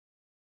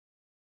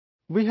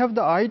we have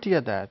the idea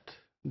that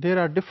there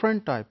are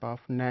different type of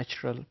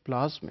natural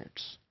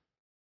plasmids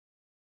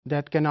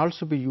that can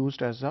also be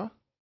used as a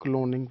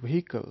cloning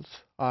vehicles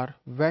or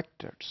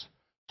vectors.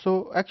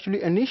 So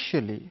actually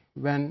initially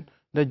when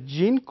the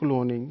gene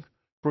cloning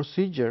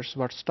procedures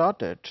were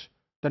started,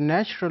 the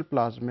natural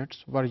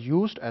plasmids were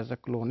used as a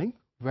cloning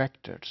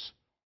vectors.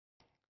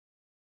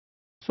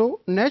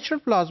 So natural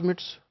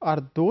plasmids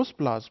are those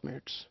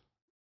plasmids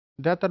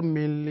that are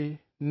mainly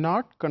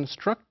not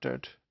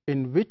constructed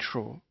in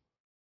vitro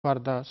for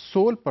the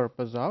sole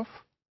purpose of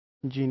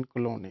gene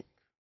cloning.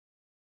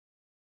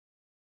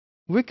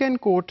 We can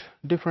quote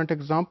different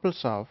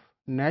examples of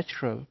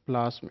natural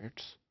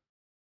plasmids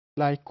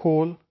like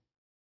col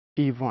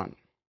E1.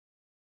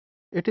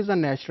 It is a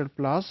natural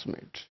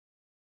plasmid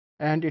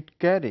and it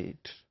carried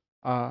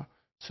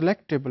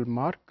selectable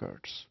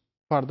markers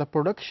for the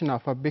production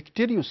of a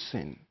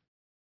bacteriocin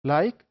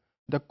like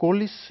the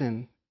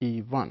colicin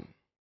E1.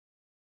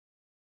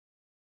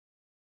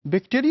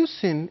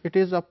 Bacteriocin, it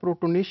is a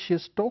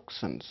proteinaceous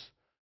toxins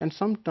and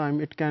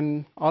sometimes it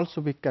can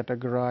also be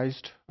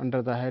categorized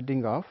under the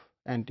heading of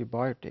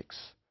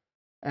antibiotics.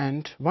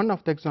 And one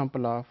of the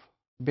example of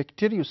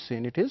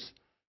bacteriocin, it is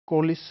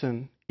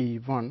colicin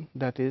E1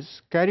 that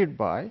is carried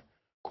by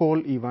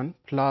col E1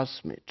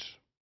 plasmid.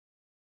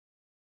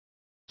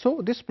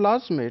 So this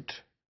plasmid,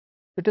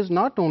 it is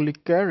not only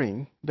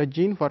carrying the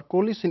gene for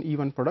colicin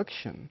E1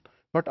 production,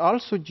 but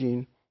also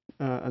gene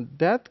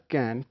that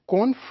can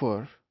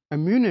confer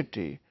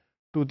immunity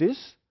to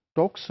this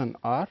toxin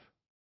or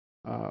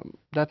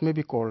that may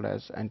be called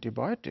as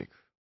antibiotic,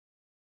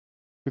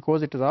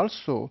 because it is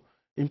also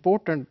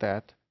important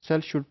that cell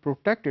should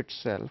protect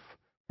itself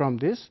from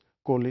this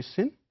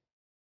colicin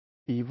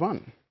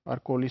E1 or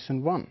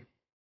colicin 1.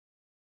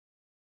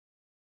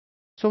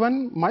 So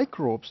when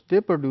microbes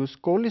they produce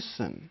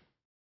colicin,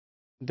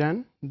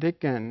 then they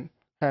can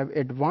have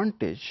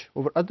advantage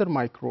over other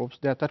microbes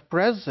that are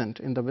present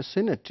in the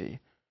vicinity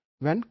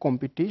when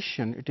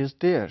competition it is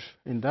there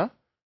in the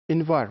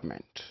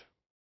environment.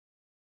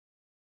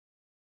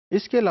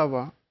 इसके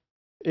अलावा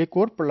एक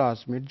और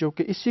plasmid जो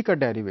कि इसी का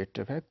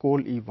derivative है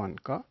कोल E1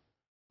 का,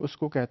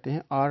 उसको कहते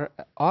हैं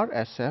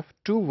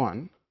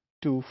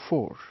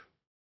RSF2124.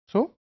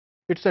 So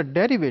it's a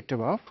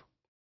derivative of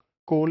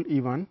coal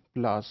E1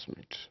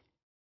 plasmid.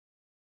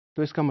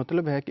 तो इसका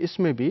मतलब है कि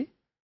इसमें भी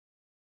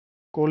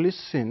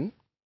कोलिसिन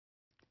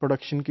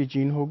प्रोडक्शन की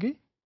जीन होगी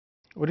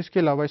और इसके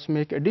अलावा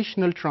इसमें एक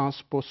एडिशनल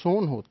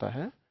ट्रांसपोसोन होता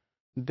है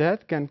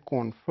that can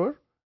confer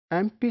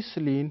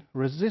ampicillin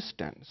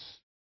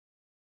resistance.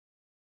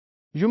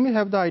 You may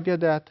have the idea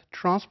that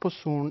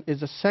transposon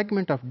is a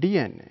segment of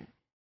DNA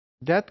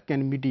that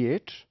can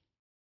mediate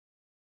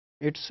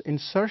its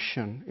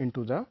insertion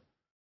into the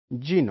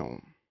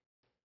genome.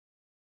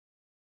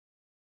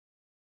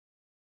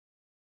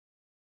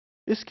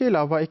 इसके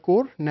अलावा एक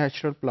और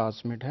natural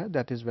plasmid है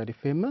that is very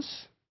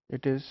famous.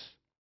 It is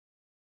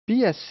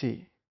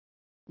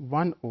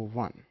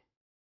BT301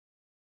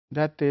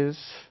 that is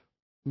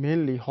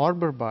mainly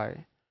harbored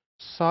by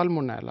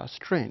Salmonella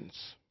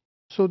strains.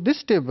 So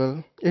this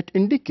table, it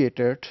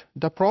indicated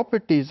the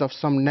properties of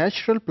some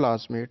natural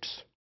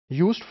plasmids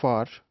used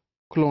for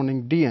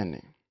cloning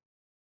DNA.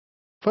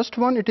 First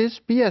one, it is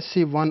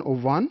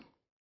PSC101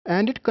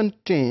 and it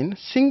contains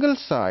single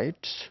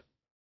sites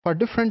for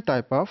different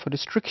type of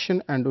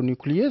restriction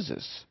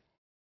endonucleases.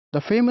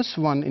 The famous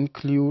one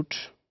include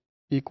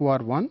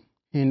EQR1,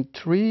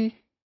 HIN3,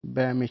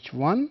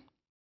 BAMH1.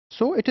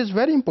 So it is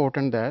very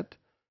important that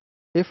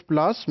if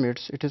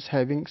plasmids it is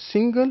having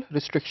single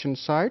restriction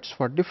sites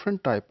for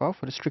different type of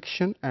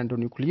restriction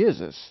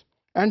endonucleases,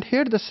 and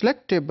here the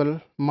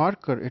selectable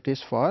marker it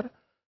is for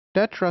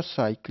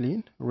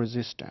tetracycline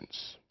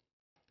resistance,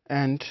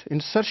 and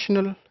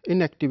insertional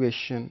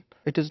inactivation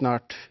it is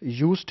not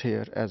used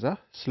here as a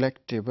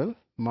selectable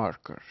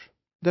marker.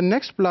 The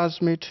next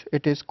plasmid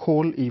it is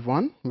col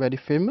E1, very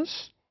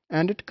famous,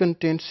 and it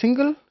contains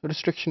single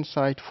restriction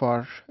site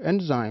for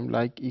enzyme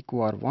like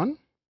EQR1,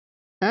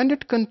 and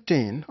it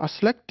contains a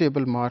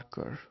selectable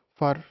marker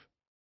for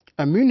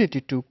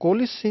immunity to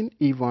colicin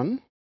E1,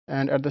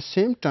 and at the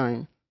same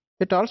time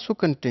it also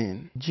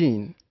contains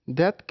gene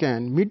that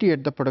can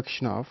mediate the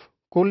production of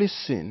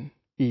colicin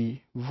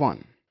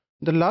E1.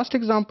 The last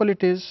example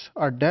it is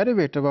a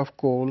derivative of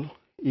col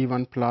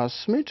E1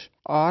 plasmid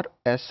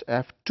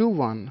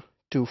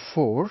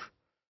RSF2124.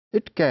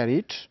 It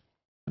carried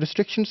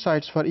restriction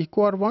sites for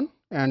EQR1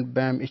 and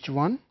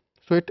BAMH1,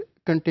 so it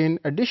contain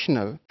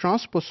additional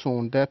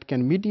transposon that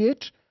can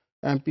mediate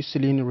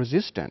ampicillin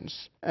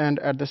resistance, and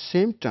at the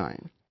same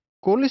time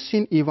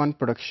colicin E1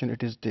 production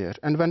it is there,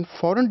 and when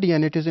foreign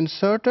DNA it is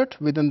inserted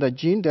within the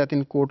gene that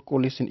encode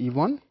colicin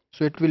E1,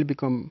 so it will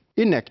become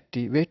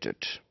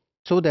inactivated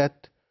so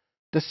that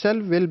the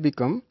cell will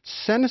become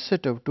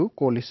sensitive to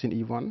colicin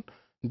E1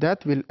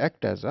 that will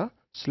act as a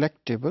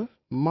selectable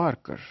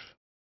marker.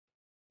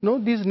 Now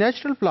these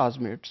natural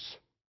plasmids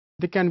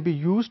they can be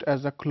used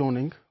as a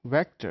cloning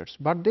vectors,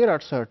 but there are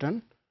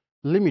certain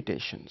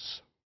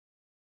limitations.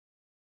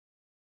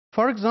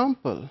 For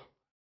example,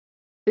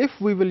 if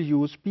we will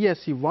use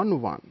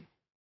PSE11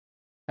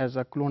 as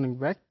a cloning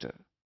vector,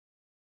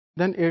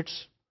 then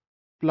its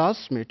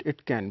plasmid,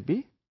 it can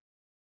be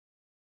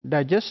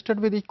digested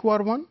with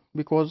EQR1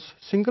 because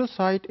single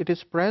site it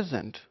is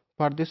present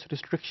for this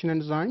restriction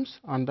enzymes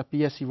on the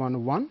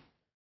PSE11,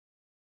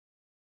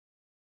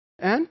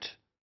 and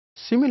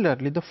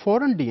similarly the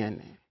foreign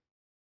DNA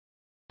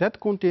that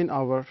contain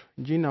our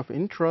gene of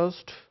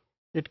interest,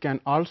 it can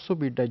also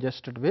be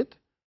digested with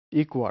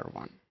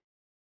EQR1.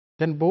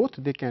 Then both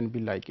they can be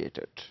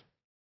ligated.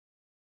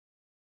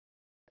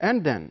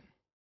 And then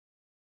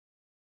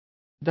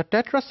the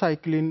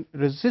tetracycline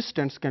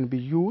resistance can be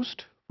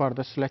used for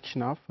the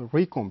selection of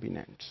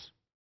recombinants.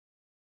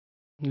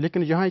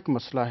 लेकिन यहाँ एक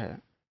मसला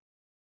है,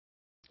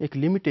 एक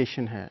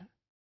limitation है,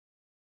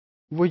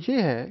 वो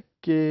ये है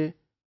कि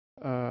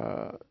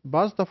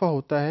बाज़ दफ़ा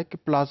होता है कि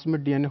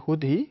प्लाज्मिड डीएनए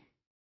खुद ही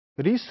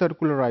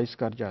रीसर्कुलराइज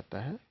कर जाता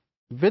है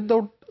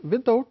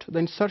without the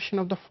insertion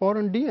of the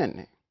foreign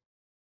DNA.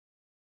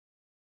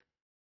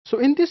 So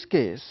in this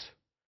case,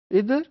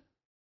 either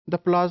the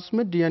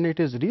plasmid DNA it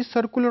is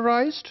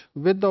recircularized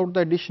without the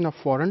addition of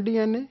foreign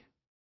DNA,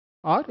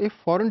 or if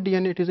foreign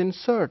DNA it is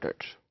inserted.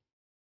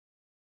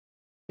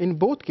 In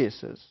both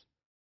cases,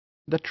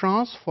 the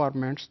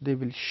transformants they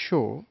will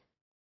show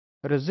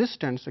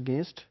resistance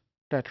against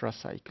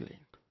tetracycline.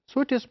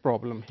 So it is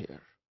problem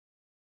here.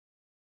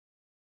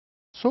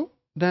 So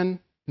then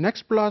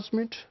next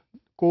plasmid,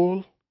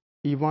 col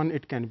E1,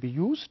 it can be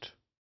used,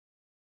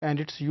 and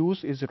its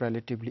use is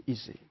relatively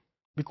easy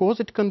because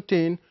it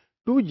contains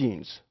two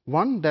genes,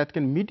 one that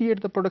can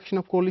mediate the production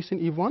of colicin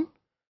E1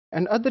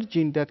 and other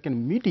gene that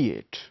can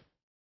mediate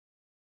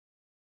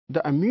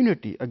the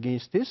immunity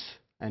against this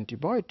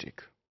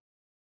antibiotic.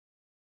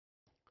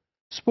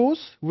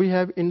 Suppose we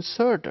have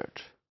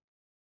inserted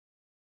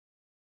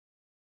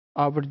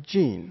our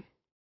gene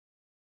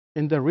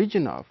in the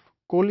region of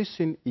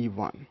colicin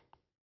E1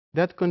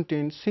 that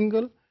contains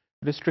single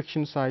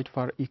restriction site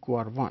for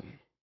EQR1.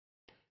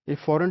 If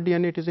foreign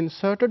DNA is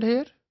inserted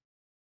here,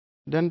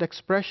 then the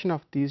expression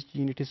of these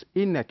gene it is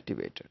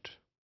inactivated,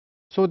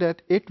 so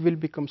that it will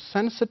become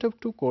sensitive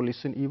to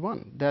colicin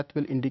E1. That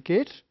will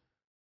indicate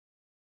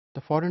the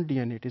foreign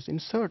DNA it is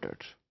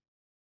inserted.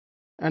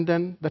 And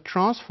then the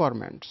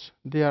transformants,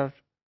 they are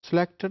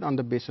selected on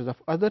the basis of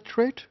other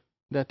trait,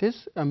 that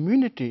is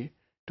immunity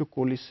to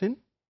colicin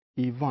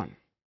E1.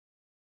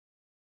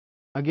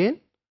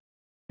 Again,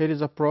 here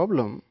is a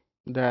problem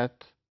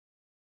that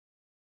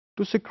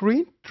to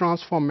screen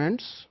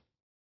transformants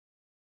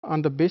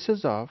on the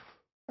basis of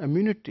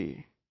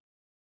immunity,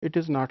 it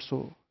is not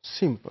so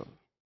simple.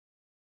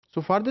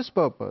 So for this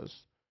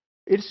purpose,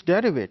 its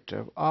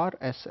derivative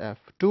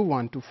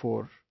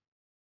RSF2124,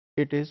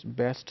 it is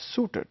best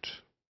suited.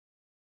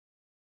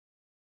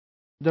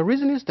 The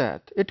reason is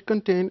that it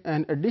contains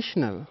an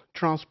additional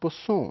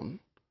transposon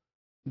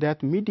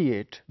that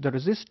mediate the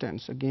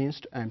resistance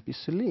against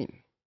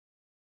ampicillin.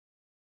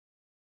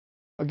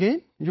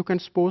 Again, you can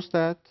suppose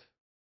that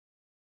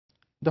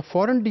the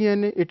foreign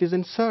DNA it is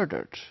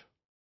inserted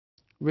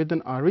with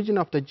an origin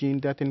of the gene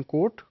that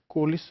encode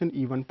colicin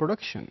E1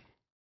 production.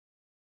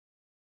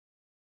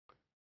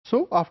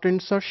 So after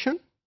insertion,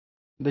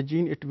 the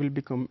gene it will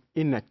become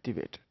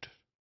inactivated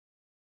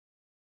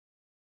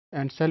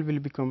and cell will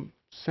become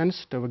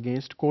sensitive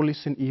against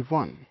colicin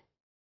E1,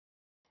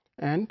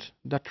 and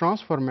the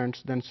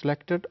transformants then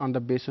selected on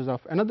the basis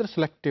of another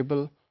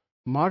selectable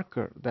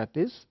marker, that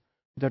is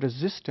the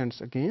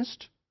resistance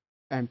against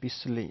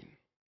ampicillin.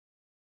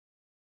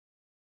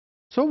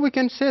 So we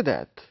can say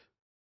that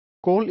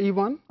col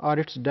E1 or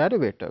its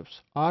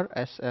derivatives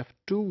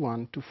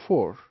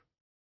RSF2124,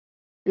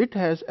 it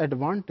has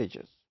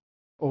advantages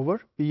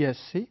over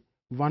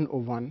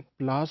PSE101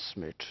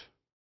 plasmid.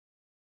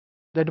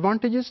 The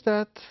advantage is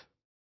that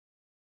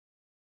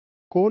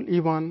col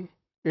E1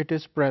 it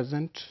is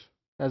present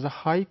as a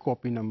high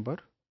copy number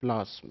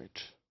plasmid,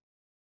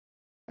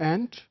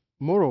 and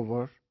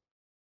moreover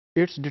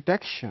its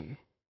detection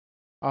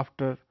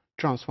after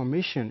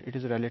transformation it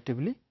is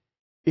relatively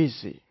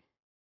easy.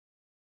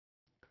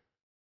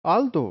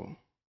 Although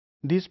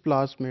these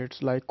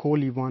plasmids like col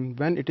E1,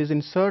 when it is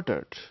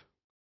inserted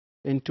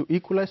into E.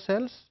 coli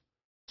cells,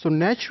 so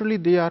naturally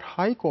they are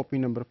high copy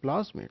number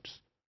plasmids,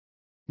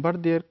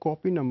 but their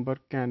copy number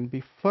can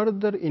be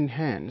further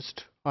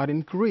enhanced or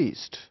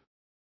increased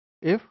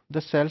if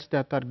the cells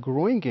that are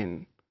growing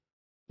in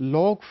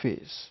log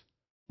phase,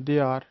 they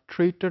are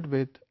treated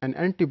with an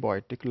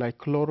antibiotic like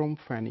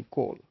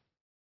chloramphenicol.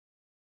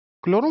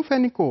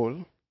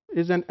 Chloramphenicol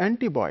is an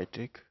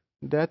antibiotic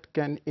that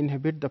can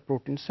inhibit the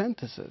protein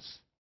synthesis.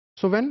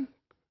 So when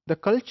the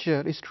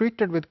culture is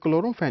treated with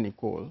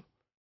chloramphenicol,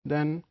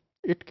 then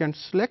it can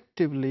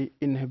selectively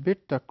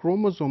inhibit the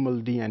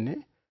chromosomal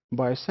DNA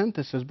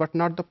biosynthesis, but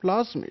not the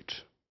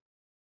plasmid,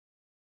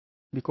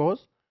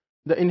 because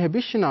the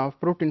inhibition of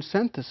protein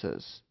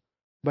synthesis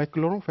by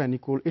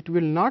chloramphenicol, it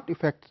will not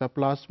affect the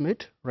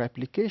plasmid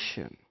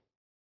replication.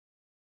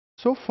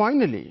 So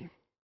finally,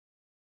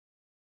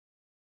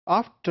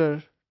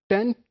 after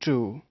 10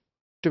 to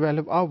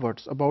 12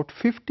 hours, about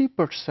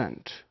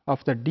 50%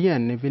 of the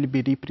DNA will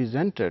be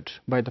represented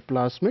by the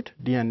plasmid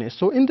DNA.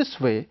 So in this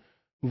way,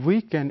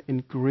 we can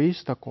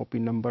increase the copy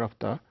number of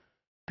the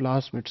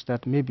plasmids,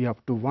 that may be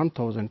up to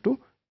 1000 to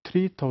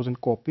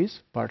 3000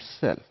 copies per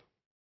cell.